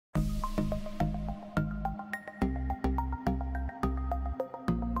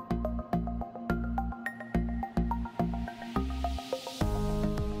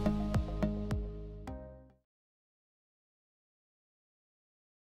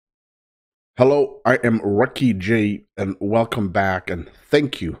Hello, I am Recky J, and welcome back, and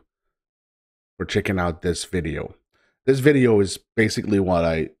thank you for checking out this video. This video is basically what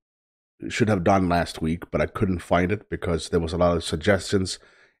I should have done last week, but I couldn't find it because there was a lot of suggestions,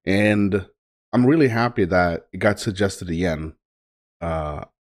 and I'm really happy that it got suggested again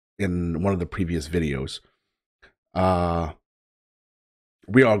in one of the previous videos.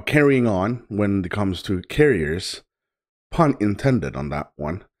 We are carrying on when it comes to carriers, pun intended on that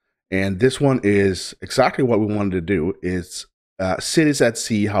one. And this one is exactly what we wanted to do, is cities at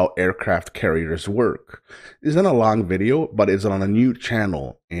sea, how aircraft carriers work. It's not a long video, but it's on a new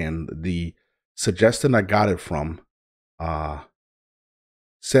channel. And the suggestion I got it from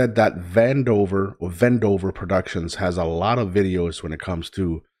said that Wendover Productions has a lot of videos when it comes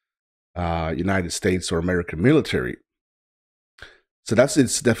to United States or American military. So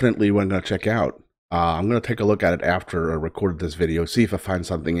it's definitely what I'm going to check out. I'm going to take a look at it after I recorded this video, see if I find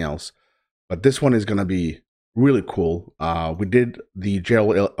something else. But this one is going to be really cool. We did the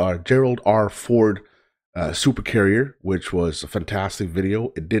Gerald R. Ford supercarrier, which was a fantastic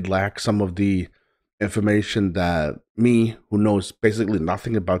video. It did lack some of the information that me, who knows basically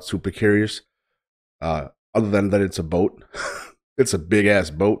nothing about supercarriers, other than that it's a boat. It's a big-ass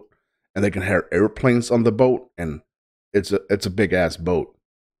boat, and they can have airplanes on the boat, and it's a big-ass boat.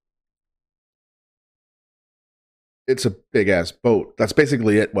 It's a big-ass boat. That's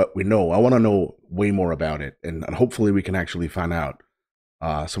basically it, what we know. I want to know way more about it, and hopefully we can actually find out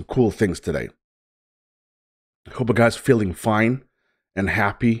some cool things today. I hope you guys are feeling fine and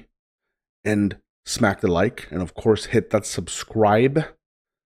happy, and smack the like, and of course hit that subscribe.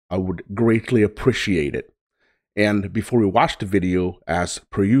 I would greatly appreciate it. And before we watch the video, as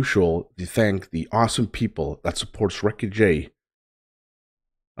per usual, we thank the awesome people that supports Recky J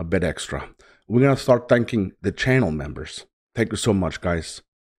a bit extra. We're going to start thanking the channel members. Thank you so much, guys.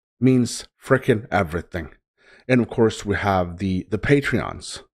 Means freaking everything. And of course, we have the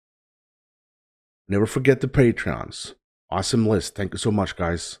Patreons. Never forget the Patreons. Awesome list. Thank you so much,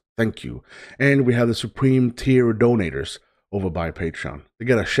 guys. Thank you. And we have the Supreme Tier Donators over by Patreon. They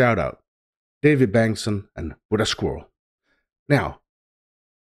get a shout out. David Bangtson and buddasquirrel. Now,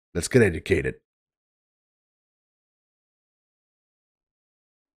 let's get educated.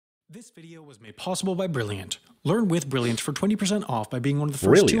 This video was made possible by Brilliant. Learn with Brilliant for 20% off by being one of the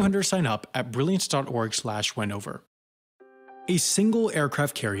first 200 to sign up at brilliant.org/Wendover. A single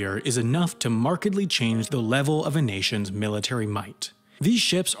aircraft carrier is enough to markedly change the level of a nation's military might. These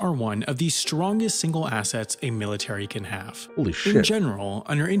ships are one of the strongest single assets a military can have. Holy shit. In general,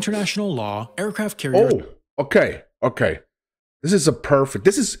 under international law, aircraft carriers... Oh, okay. This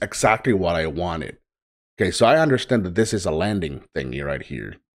is exactly what I wanted. Okay, so I understand that this is a landing thingy right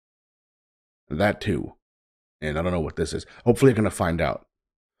here. That too. And I don't know what this is. Hopefully I'm going to find out.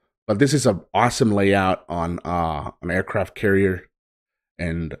 But this is an awesome layout on an aircraft carrier.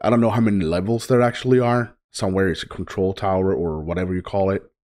 And I don't know how many levels there actually are. Somewhere it's a control tower or whatever you call it.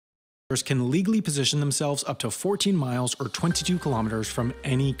 Can legally position themselves up to 14 miles or 22 kilometers from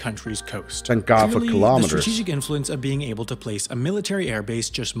any country's coast. Thank God for kilometers. The strategic influence of being able to place a military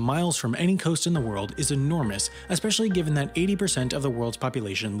airbase just miles from any coast in the world is enormous, especially given that 80% of the world's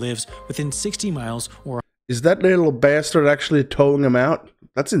population lives within 60 miles or... Is that little bastard actually towing him out?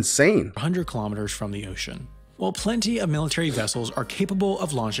 That's insane. 100 kilometers from the ocean. While plenty of military vessels are capable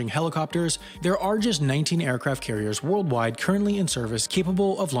of launching helicopters, there are just 19 aircraft carriers worldwide currently in service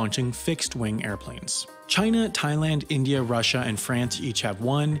capable of launching fixed-wing airplanes. China, Thailand, India, Russia, and France each have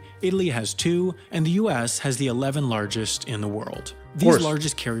 1, Italy has 2, and the US has the 11 largest in the world. These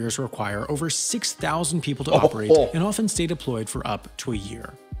largest carriers require over 6,000 people to operate and often stay deployed for up to a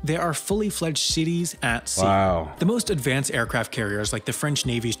year. They are fully fledged cities at sea. Wow. The most advanced aircraft carriers, like the French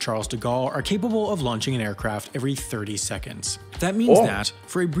Navy's Charles de Gaulle, are capable of launching an aircraft every 30 seconds. That means that,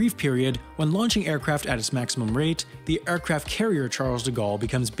 for a brief period, when launching aircraft at its maximum rate, the aircraft carrier Charles de Gaulle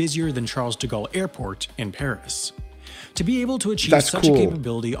becomes busier than Charles de Gaulle Airport in Paris. To be able to achieve such a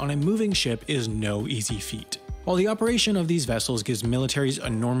capability on a moving ship is no easy feat. While the operation of these vessels gives militaries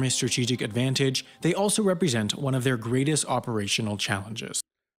enormous strategic advantage, they also represent one of their greatest operational challenges.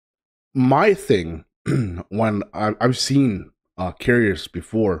 My thing, when I've seen carriers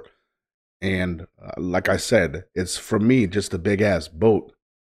before, and like I said, it's for me just a big ass boat.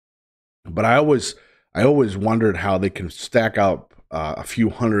 But I always wondered how they can stack up a few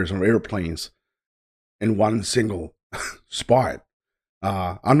hundreds of airplanes in one single spot.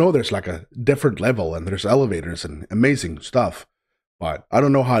 I know there's like a different level and there's elevators and amazing stuff, but I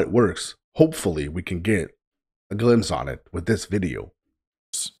don't know how it works. Hopefully we can get a glimpse on it with this video.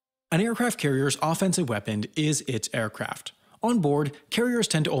 An aircraft carrier's offensive weapon is its aircraft. On board, carriers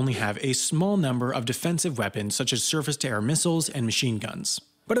tend to only have a small number of defensive weapons such as surface-to-air missiles and machine guns.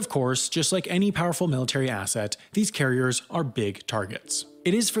 But of course, just like any powerful military asset, these carriers are big targets.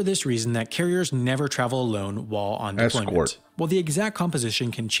 It is for this reason that carriers never travel alone while on deployment. Escort. While the exact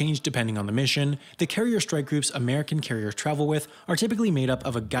composition can change depending on the mission, the carrier strike groups American carriers travel with are typically made up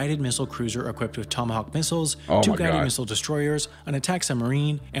of a guided missile cruiser equipped with Tomahawk missiles, 2 guided missile destroyers, an attack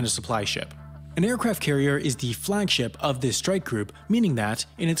submarine, and a supply ship. An aircraft carrier is the flagship of this strike group, meaning that,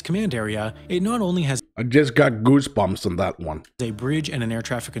 in its command area, it not only has I just got goosebumps on that one. a bridge and an air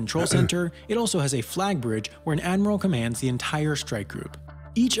traffic control center, it also has a flag bridge where an admiral commands the entire strike group.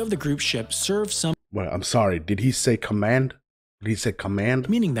 Each of the group's ships serves some Well, I'm sorry, did he say command? Did he say command?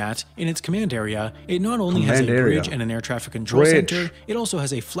 meaning that, in its command area, it not only has a Command area. bridge and an air traffic control Bridge. center, it also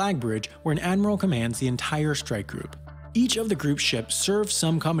has a flag bridge where an admiral commands the entire strike group. Each of the group's ships serves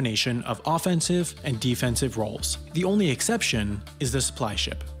some combination of offensive and defensive roles. The only exception is the supply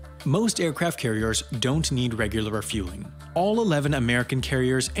ship. Most aircraft carriers don't need regular refueling. All 11 American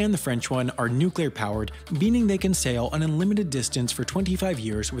carriers and the French one are nuclear-powered, meaning they can sail an unlimited distance for 25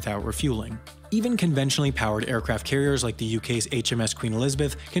 years without refueling. Even conventionally powered aircraft carriers like the UK's HMS Queen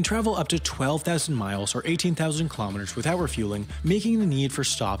Elizabeth can travel up to 12,000 miles or 18,000 kilometers without refueling, making the need for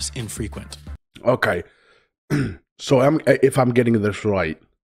stops infrequent. Okay. So if I'm getting this right,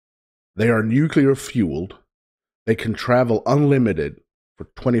 they are nuclear fueled. They can travel unlimited for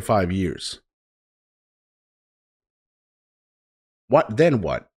 25 years. What then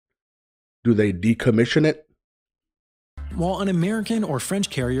what? Do they decommission it? While an American or French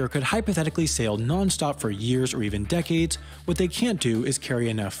carrier could hypothetically sail non-stop for years or even decades, what they can't do is carry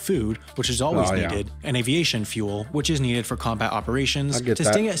enough food, which is always needed, and aviation fuel, which is needed for combat operations, to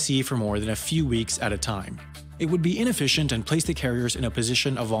stay at sea for more than a few weeks at a time. It would be inefficient and place the carriers in a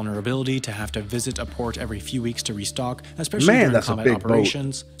position of vulnerability to have to visit a port every few weeks to restock, especially during combat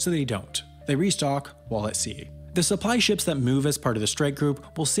operations, so they don't. They restock while at sea. The supply ships that move as part of the strike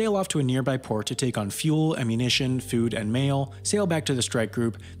group will sail off to a nearby port to take on fuel, ammunition, food, and mail, sail back to the strike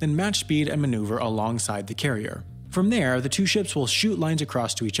group, then match speed and maneuver alongside the carrier. From there, the two ships will shoot lines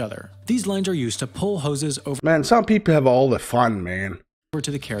across to each other. These lines are used to pull hoses over Man, some people have all the fun, man. to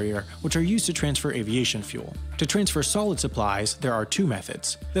the carrier, which are used to transfer aviation fuel. To transfer solid supplies, there are two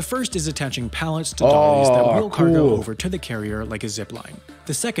methods. The first is attaching pallets to dollies that wheel cargo over to the carrier like a zip line.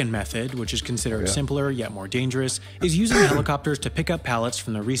 The second method, which is considered simpler yet more dangerous, is using helicopters to pick up pallets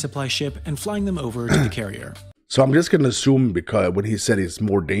from the resupply ship and flying them over to the carrier. So I'm just going to assume, because when he said it's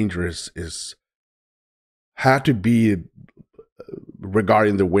more dangerous, had to be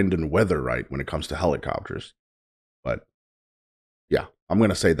regarding the wind and weather, right, when it comes to helicopters. But yeah, I'm going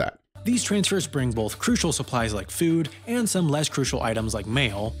to say that. These transfers bring both crucial supplies like food and some less crucial items like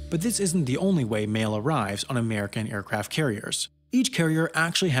mail, but this isn't the only way mail arrives on American aircraft carriers. Each carrier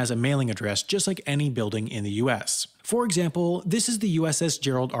actually has a mailing address just like any building in the US. For example, this is the USS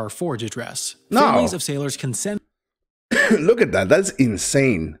Gerald R. Ford address. Families of sailors can send Look at that. That's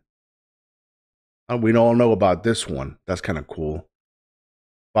insane. We all know about this one. That's kind of cool.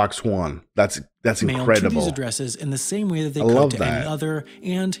 Box 1. That's mail incredible. to these addresses in the same way that they could to any other,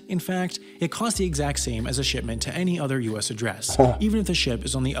 and in fact, it costs the exact same as a shipment to any other US address, even if the ship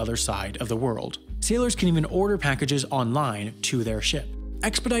is on the other side of the world. Sailors can even order packages online to their ship.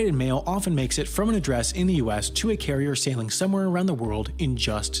 Expedited mail often makes it from an address in the US to a carrier sailing somewhere around the world in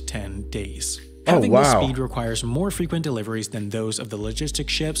just 10 days. Having this speed requires more frequent deliveries than those of the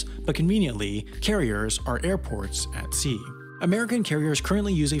logistics ships, but conveniently, carriers are airports at sea. American carriers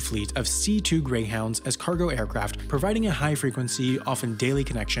currently use a fleet of C-2 Greyhounds as cargo aircraft, providing a high-frequency, often daily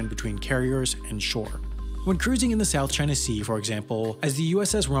connection between carriers and shore. When cruising in the South China Sea, for example, as the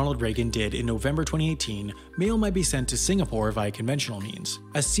USS Ronald Reagan did in November 2018, mail might be sent to Singapore via conventional means.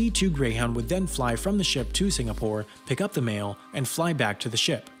 A C-2 Greyhound would then fly from the ship to Singapore, pick up the mail, and fly back to the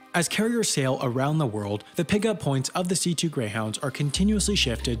ship. As carriers sail around the world, the pickup points of the C-2 Greyhounds are continuously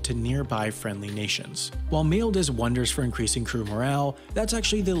shifted to nearby friendly nations. While mail does wonders for increasing crew morale, that's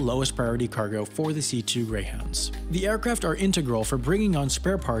actually the lowest priority cargo for the C-2 Greyhounds. The aircraft are integral for bringing on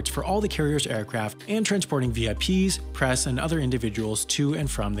spare parts for all the carrier's aircraft and transporting VIPs, press, and other individuals to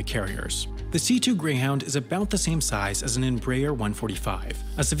and from the carriers. The C-2 Greyhound is about the same size as an Embraer 145,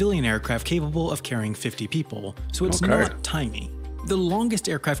 a civilian aircraft capable of carrying 50 people, so it's not tiny. The longest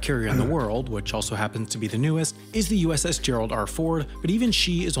aircraft carrier in the world, which also happens to be the newest, is the USS Gerald R. Ford, but even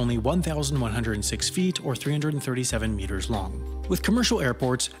she is only 1,106 feet or 337 meters long. With commercial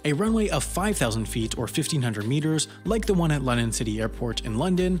airports, a runway of 5,000 feet or 1,500 meters, like the one at London City Airport in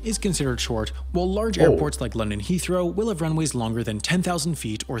London, is considered short, while large airports like London Heathrow will have runways longer than 10,000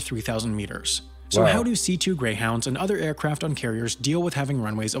 feet or 3,000 meters. So Wow. how do C-2 Greyhounds and other aircraft on carriers deal with having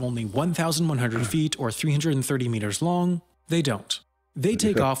runways of only 1,100 feet or 330 meters long? They don't. They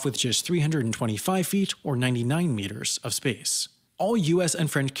take off with just 325 feet or 99 meters of space. All US and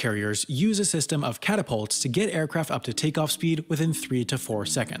French carriers use a system of catapults to get aircraft up to takeoff speed within 3 to 4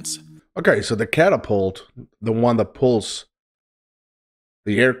 seconds. Okay, so the catapult, the one that pulls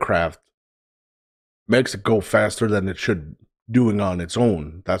the aircraft, makes it go faster than it should doing on its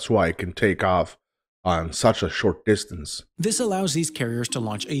own. That's why it can take off on such a short distance. This allows these carriers to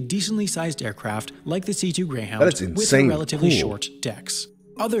launch a decently sized aircraft like the C-2 Greyhound That is with insane relatively cool. short decks.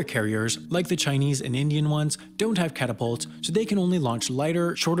 Other carriers, like the Chinese and Indian ones, don't have catapults, so they can only launch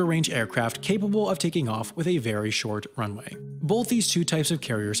lighter, shorter-range aircraft capable of taking off with a very short runway. Both these two types of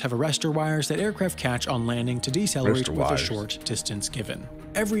carriers have arrestor wires that aircraft catch on landing to decelerate Arrestor with a wires. short distance given.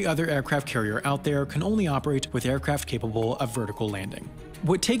 Every other aircraft carrier out there can only operate with aircraft capable of vertical landing.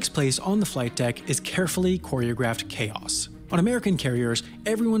 What takes place on the flight deck is carefully choreographed chaos. On American carriers,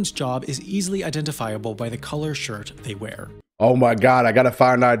 everyone's job is easily identifiable by the color shirt they wear. Oh my god, I gotta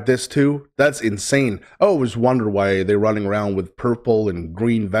find out this too? That's insane. I always wonder why they're running around with purple and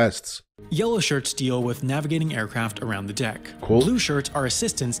green vests. Yellow shirts deal with navigating aircraft around the deck. Cool. Blue shirts are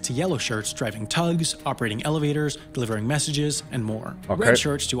assistants to yellow shirts driving tugs, operating elevators, delivering messages, and more. Okay. Red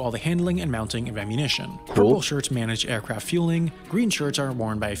shirts do all the handling and mounting of ammunition. Cool. Purple shirts manage aircraft fueling. Green shirts are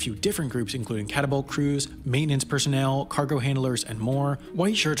worn by a few different groups including catapult crews, maintenance personnel, cargo handlers, and more.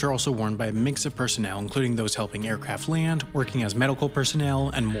 White shirts are also worn by a mix of personnel including those helping aircraft land, working as medical personnel,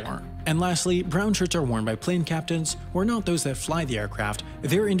 and more. And lastly, brown shirts are worn by plane captains, who are not those that fly the aircraft.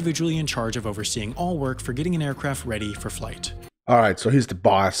 They're individually in charge of overseeing all work for getting an aircraft ready for flight. Alright, so he's the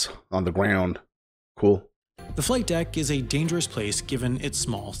boss on the ground. Cool. The flight deck is a dangerous place given its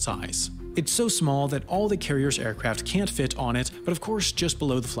small size. It's so small that all the carrier's aircraft can't fit on it, but of course just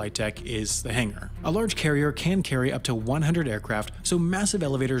below the flight deck is the hangar. A large carrier can carry up to 100 aircraft, so massive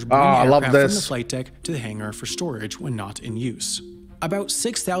elevators bring I love aircraft from this. the flight deck to the hangar for storage when not in use. About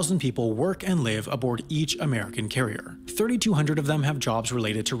 6,000 people work and live aboard each American carrier. 3,200 of them have jobs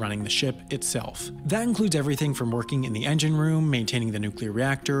related to running the ship itself. That includes everything from working in the engine room, maintaining the nuclear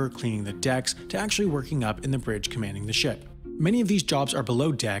reactor, cleaning the decks, to actually working up in the bridge commanding the ship. Many of these jobs are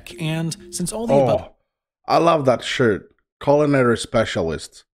below deck, and since all the above... Oh, I love that shirt. Culinary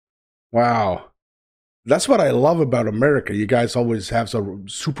specialist. Wow. That's what I love about America. You guys always have some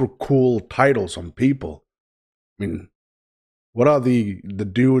super cool titles on people. I mean, what are the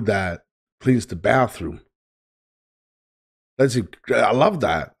dude that cleans the bathroom? I love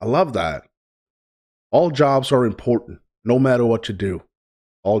that. I love that. All jobs are important, no matter what you do.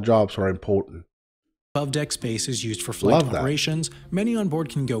 All jobs are important. Above deck space is used for flight Love that. operations. Many on board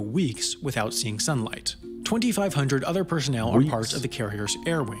can go weeks without seeing sunlight. 2,500 other personnel are Weeks. part of the carrier's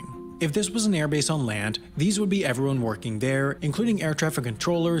air wing. If this was an airbase on land, these would be everyone working there, including air traffic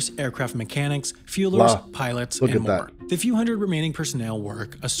controllers, aircraft mechanics, fuelers, Wow. pilots, Look and at more. that. The few hundred remaining personnel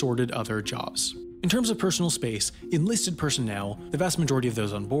work assorted other jobs. In terms of personal space, enlisted personnel, the vast majority of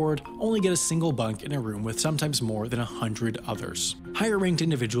those on board, only get a single bunk in a room with sometimes more than 100 others. Higher-ranked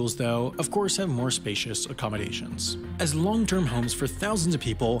individuals, though, of course have more spacious accommodations. As long-term homes for thousands of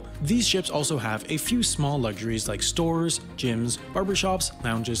people, these ships also have a few small luxuries like stores, gyms, barbershops,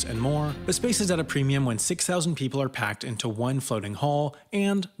 lounges, and more, but space is at a premium when 6,000 people are packed into one floating hall,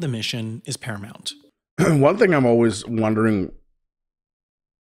 and the mission is paramount. One thing I'm always wondering,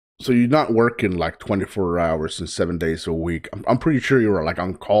 so you're not working like 24 hours and 7 days a week. I'm pretty sure you're like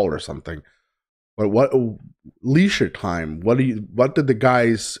on call or something. But what leisure time? What did the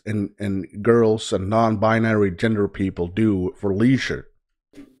guys and girls and non-binary gender people do for leisure?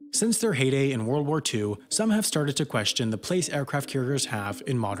 Since their heyday in World War II, some have started to question the place aircraft carriers have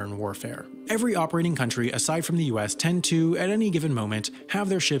in modern warfare. Every operating country aside from the US tend to, at any given moment, have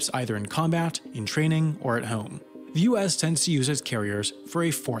their ships either in combat, in training, or at home. The US tends to use its carriers for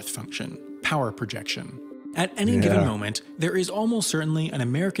a fourth function, power projection. At any given moment, there is almost certainly an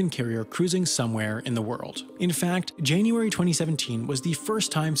American carrier cruising somewhere in the world. In fact, January 2017 was the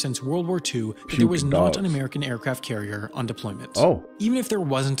first time since World War II that there was not an American aircraft carrier on deployment. Oh. Even if there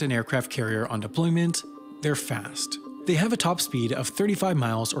wasn't an aircraft carrier on deployment, they're fast. They have a top speed of 35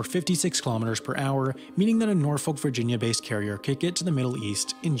 miles or 56 kilometers per hour, meaning that a Norfolk, Virginia-based carrier could get to the Middle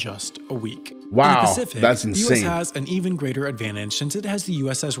East in just a week. Wow, in the Pacific, that's the insane. US has an even greater advantage since it has the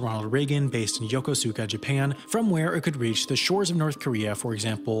USS Ronald Reagan based in Yokosuka, Japan, from where it could reach the shores of North Korea, for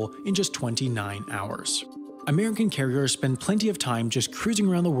example, in just 29 hours. American carriers spend plenty of time just cruising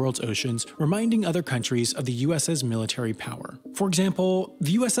around the world's oceans, reminding other countries of the US's military power. For example,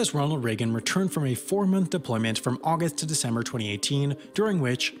 the USS Ronald Reagan returned from a 4-month deployment from August to December 2018, during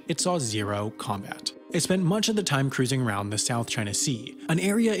which it saw 0 combat. It spent much of the time cruising around the South China Sea, an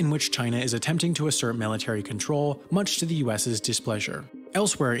area in which China is attempting to assert military control, much to the US's displeasure.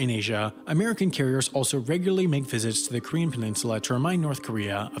 Elsewhere in Asia, American carriers also regularly make visits to the Korean peninsula to remind North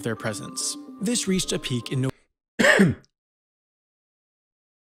Korea of their presence. This reached a peak in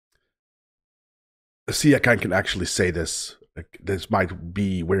See, I can actually say this. This might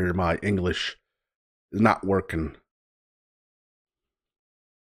be where my English is not working.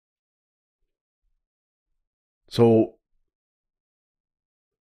 So,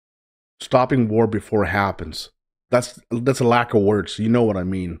 stopping war before it happens. That's a lack of words. You know what I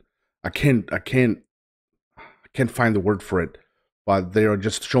mean. I can't find the word for it. But they are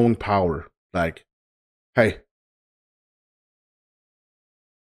just showing power. Like, hey,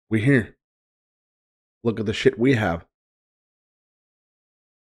 we're here. Look at the shit we have.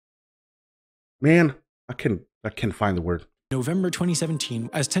 Man, I can't find the word. November 2017,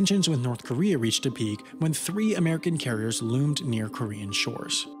 as tensions with North Korea reached a peak when 3 American carriers loomed near Korean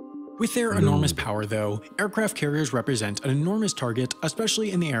shores. With their enormous power, though, aircraft carriers represent an enormous target,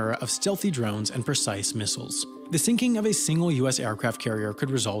 especially in the era of stealthy drones and precise missiles. The sinking of a single US aircraft carrier could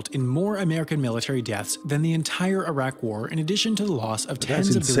result in more American military deaths than the entire Iraq War, in addition to the loss of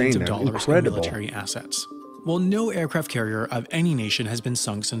tens of billions of dollars in military assets. While no aircraft carrier of any nation has been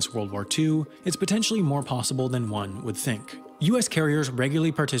sunk since World War II, it's potentially more possible than one would think. US carriers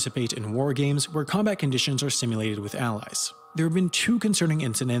regularly participate in war games where combat conditions are simulated with allies. There have been 2 concerning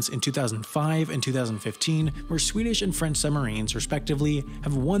incidents in 2005 and 2015 where Swedish and French submarines, respectively,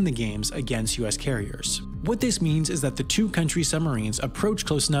 have won the games against US carriers. What this means is that the 2 country submarines approached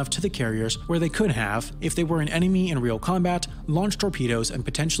close enough to the carriers where they could have, if they were an enemy in real combat, launched torpedoes and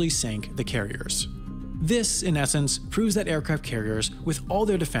potentially sank the carriers. This, in essence, proves that aircraft carriers, with all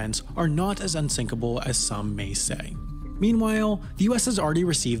their defense, are not as unsinkable as some may say. Meanwhile, the US has already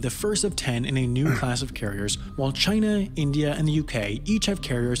received the first of 10 in a new class of carriers, while China, India, and the UK each have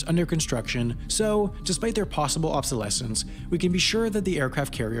carriers under construction, so, despite their possible obsolescence, we can be sure that the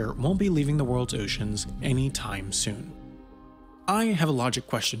aircraft carrier won't be leaving the world's oceans anytime soon. I have a logic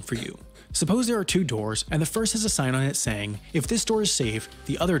question for you. Suppose there are 2 doors, and the first has a sign on it saying, if this door is safe,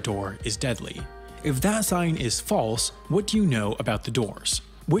 the other door is deadly. If that sign is false, what do you know about the doors?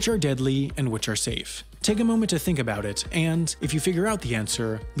 Which are deadly and which are safe? Take a moment to think about it, and if you figure out the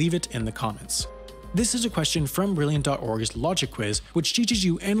answer, leave it in the comments. This is a question from Brilliant.org's Logic Quiz, which teaches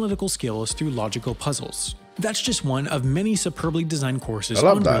you analytical skills through logical puzzles. That's just one of many superbly designed courses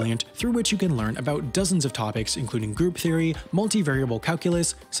on Brilliant through which you can learn about dozens of topics including group theory, multivariable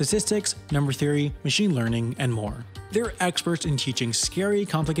calculus, statistics, number theory, machine learning, and more. They're experts in teaching scary,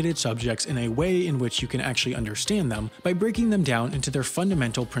 complicated subjects in a way in which you can actually understand them by breaking them down into their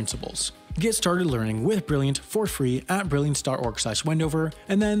fundamental principles. Get started learning with Brilliant for free at brilliant.org/Wendover,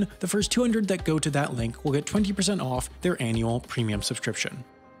 and then the first 200 that go to that link will get 20% off their annual premium subscription.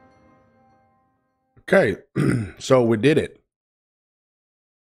 Okay, so we did it.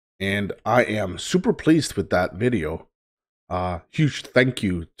 And I am super pleased with that video. Huge thank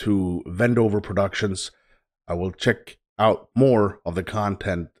you to Wendover Productions. I will check out more of the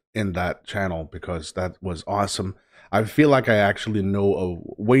content in that channel because that was awesome. I feel like I actually know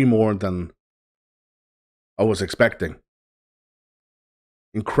way more than I was expecting.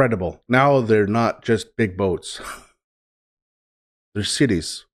 Incredible. Now they're not just big boats. They're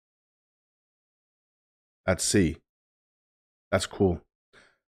cities at sea. That's cool.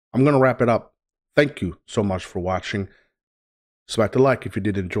 I'm going to wrap it up. Thank you so much for watching. Smack the like if you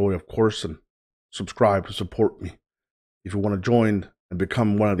did enjoy, of course, and subscribe to support me. If you want to join and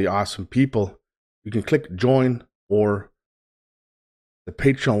become one of the awesome people, you can click join, or the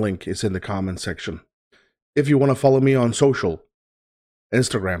Patreon link is in the comment section. If you want to follow me on social,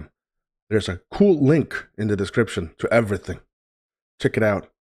 Instagram, there's a cool link in the description to everything. Check it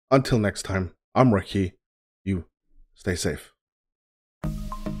out. Until next time, I'm Recky. You stay safe.